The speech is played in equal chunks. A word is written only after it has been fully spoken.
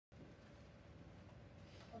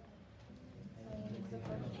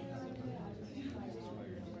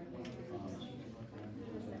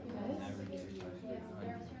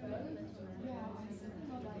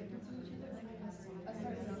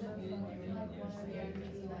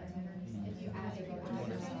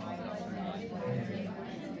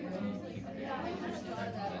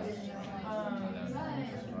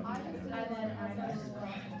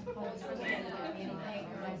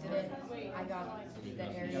I got the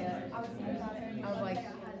area. I was like,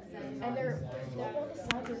 and they're all the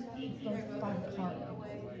sides are like 5 apart.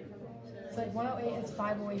 It's like 108 is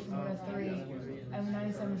 5 away from 103, and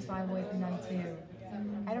 97 is 5 away from 92.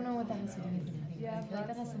 I don't know what that has to do with anything. I feel like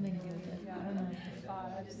that has something to do with it. I don't know.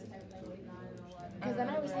 Because then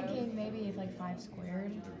I was thinking maybe if like 5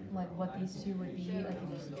 squared, like what these two would be, like if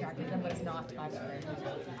you subtracted them, but it's not 5 squared.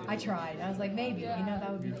 I tried. I was like, maybe,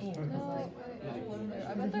 that would be cool. Like,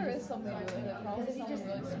 I bet there is something to it. because if you just,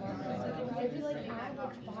 if you like add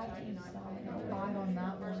like 5 to each side, 5 on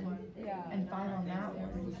that one, and 5 on that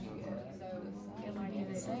one, it might be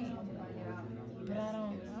the same. But I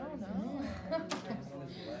don't know.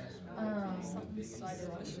 Something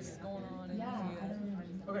cyberlicious going on in Yeah, I don't know.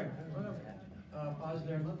 Okay, pause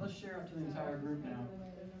there. Let's share out to the entire group now,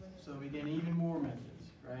 so we get even more methods,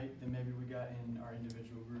 right, than maybe we got in our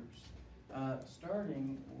individual groups.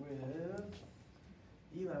 Starting with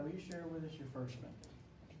Eli, will you share with us your first method?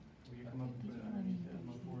 Will you come up and put it underneath the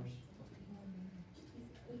envelope for us?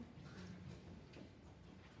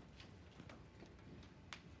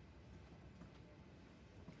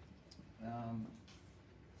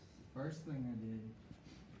 First thing I did.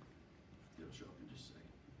 It'll show up in just a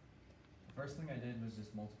second. First thing I did was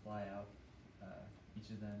just multiply out each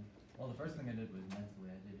of them. Well, the first thing I did was mentally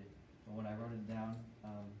I did it, but when I wrote it down,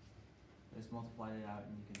 I just multiplied it out,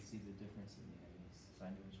 and you can see the difference in the areas, so I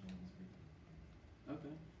knew which one was bigger.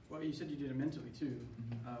 Okay. Well, you said you did it mentally too.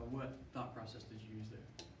 Mm-hmm. What thought process did you use there?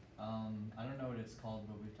 I don't know what it's called,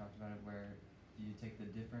 but we've talked about it where you take the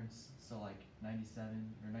difference, so like 97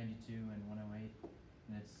 or 92 and 108,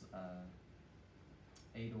 and it's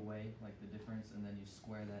 8 away, like the difference, and then you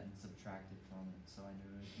square that and subtract it from it. So I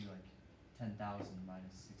knew it would be like 10,000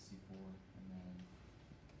 minus 64, and then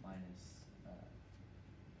minus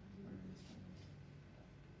whatever this one is.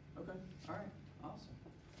 Okay. All right. Awesome.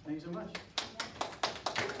 Thank you so much.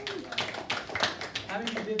 How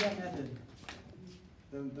many of you did that method?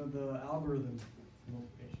 The algorithm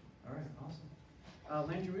multiplication. All right. Awesome.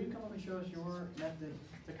 Landry, will you come up and show us your method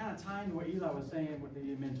to kind of tie into what Eli was saying, what they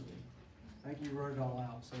did mentally? I think you wrote it all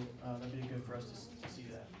out, so that'd be good for us to see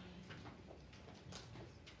that.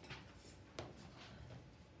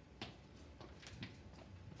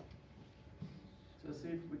 So let's see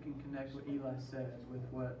if we can connect what Eli said with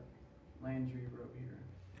what Landry wrote here.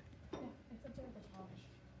 Yeah, it's up there at the top.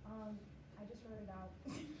 I just wrote it out.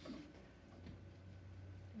 And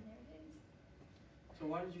there it is. So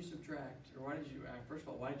why did you subtract, or why did you, first of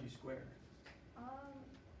all, why did you square?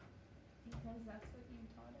 Because that's what you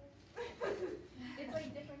taught us. It's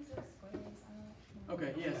like difference of squares. I don't know.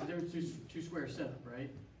 Okay, yes, the difference two square setup, right?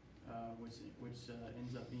 Which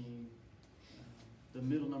ends up being the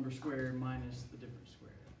middle number squared minus the difference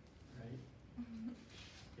squared, right?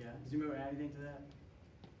 Yeah. Does anybody add anything to that?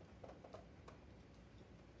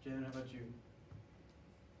 Jaden, how about you?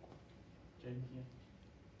 Jaden, yeah.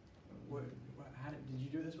 How did you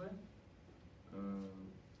do it this way?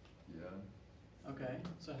 Yeah. Okay.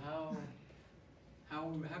 So how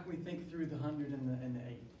can we think through the 100 and the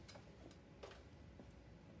 8?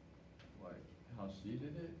 Like how she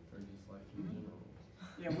did it, or just like in general?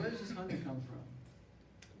 Yeah. Where does this 100 come from?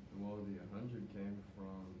 Well, the 100 came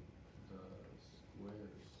from the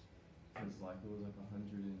squares. Cause like it was like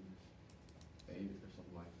 108 or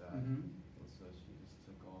something like that. Mm-hmm. And so she just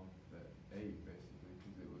took off that 8 basically,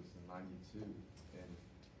 because it was 92, and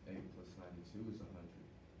 8 plus 92 is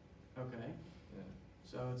 100. Okay. Yeah.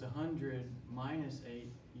 So it's 100 minus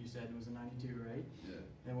 8, you said was a 92, right? Yeah.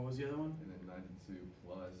 And what was the other one? And then 92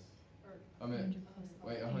 plus. I mean,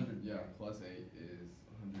 wait, 100. Yeah, plus 8 is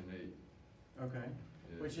 108. Okay.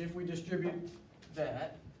 Yeah. Which if we distribute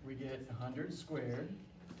that, we get 100 squared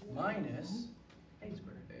minus 8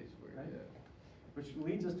 squared. 8 squared. Right. Yeah. Which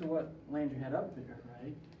leads us to what Landry had up there,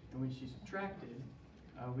 right? And when she subtracted,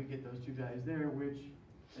 we get those two guys there, which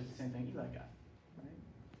is the same thing Eli got, right?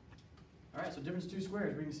 All right, so difference 2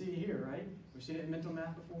 squares, we can see it here, right? We've seen it in mental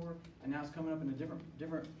math before, and now it's coming up in a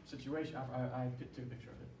different situation. I took a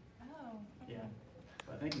picture of it. Oh. Yeah,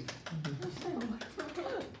 but thank you.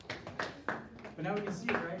 But now we can see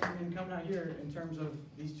it, right? And then coming out here in terms of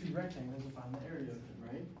these two rectangles and find the area of them,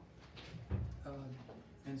 right?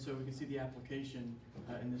 And so we can see the application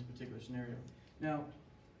in this particular scenario. Now,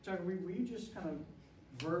 Chuck, will you just kind of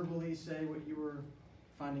verbally say what you were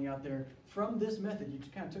finding out there? From this method, you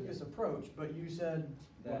kind of took this approach, but you said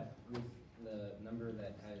that with the number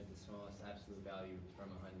that has the smallest absolute value from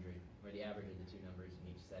 100, where the average of the two numbers in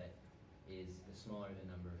each set is the smaller the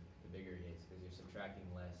number, the bigger it is, because you're subtracting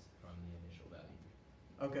less from the initial value.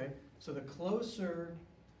 okay, so the closer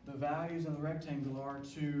the values in the rectangle are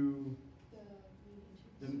to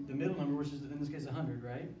the middle number, which is in this case 100,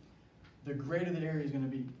 right? The greater the area is going to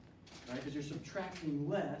be, right? Because you're subtracting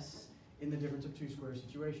less in the difference of two squares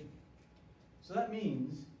situation. So that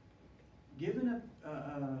means, given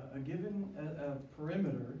a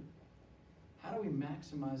perimeter, how do we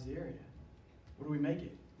maximize the area? What do we make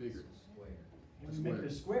it? Bigger. Square. We make it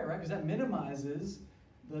a square, right? Because that minimizes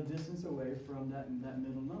the distance away from that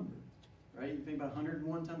middle number, right? You think about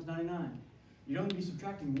 101 times 99. You'd only be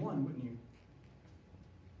subtracting 1, wouldn't you?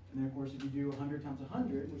 And then, of course, if you do 100 times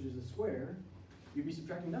 100, which is a square, you'd be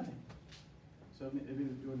subtracting nothing. So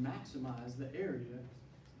it would maximize the area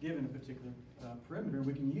given a particular perimeter.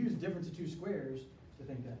 We can use difference of two squares to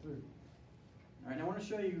think that through. All right, now I want to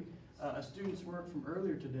show you a student's work from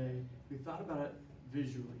earlier today who thought about it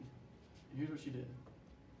visually. And here's what she did.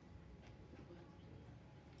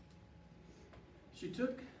 She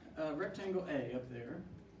took rectangle A up there,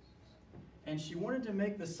 and she wanted to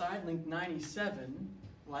make the side length 97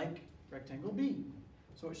 like rectangle B.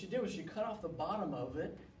 So what she did was she cut off the bottom of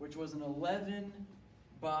it, which was an 11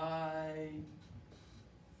 by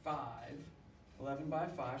 5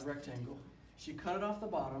 rectangle. She cut it off the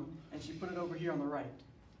bottom, and she put it over here on the right.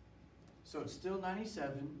 So it's still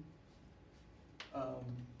 97.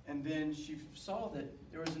 And then she saw that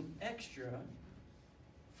there was an extra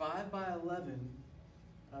 5 by 11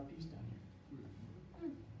 piece down here.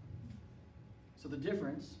 So the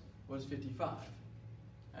difference was 55.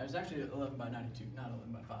 It was actually 11 by 92, not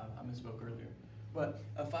 11 by 5. I misspoke earlier. But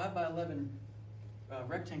a 5 by 11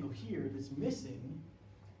 rectangle here that's missing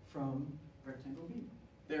from rectangle B.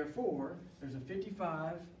 Therefore, there's a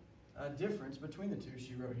 55 difference between the two,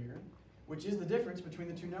 she wrote here, which is the difference between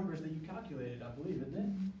the two numbers that you calculated, I believe, isn't it?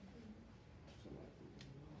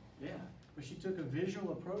 Yeah, but she took a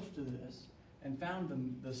visual approach to this and found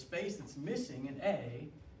the space that's missing in A,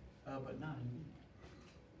 but not in B.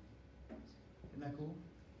 Isn't that cool?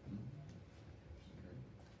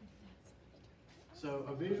 So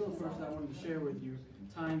a visual approach that I wanted to share with you,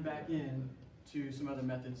 tying back in to some other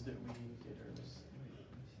methods that we did earlier.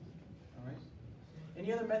 All right?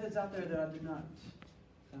 Any other methods out there that I did not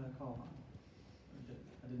call on? Or that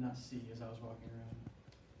I did not see as I was walking around?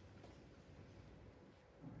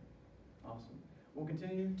 All right. Awesome. We'll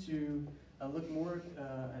continue to look more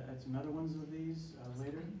at some other ones of these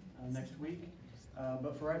later, next week.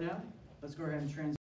 But for right now, let's go ahead and transition.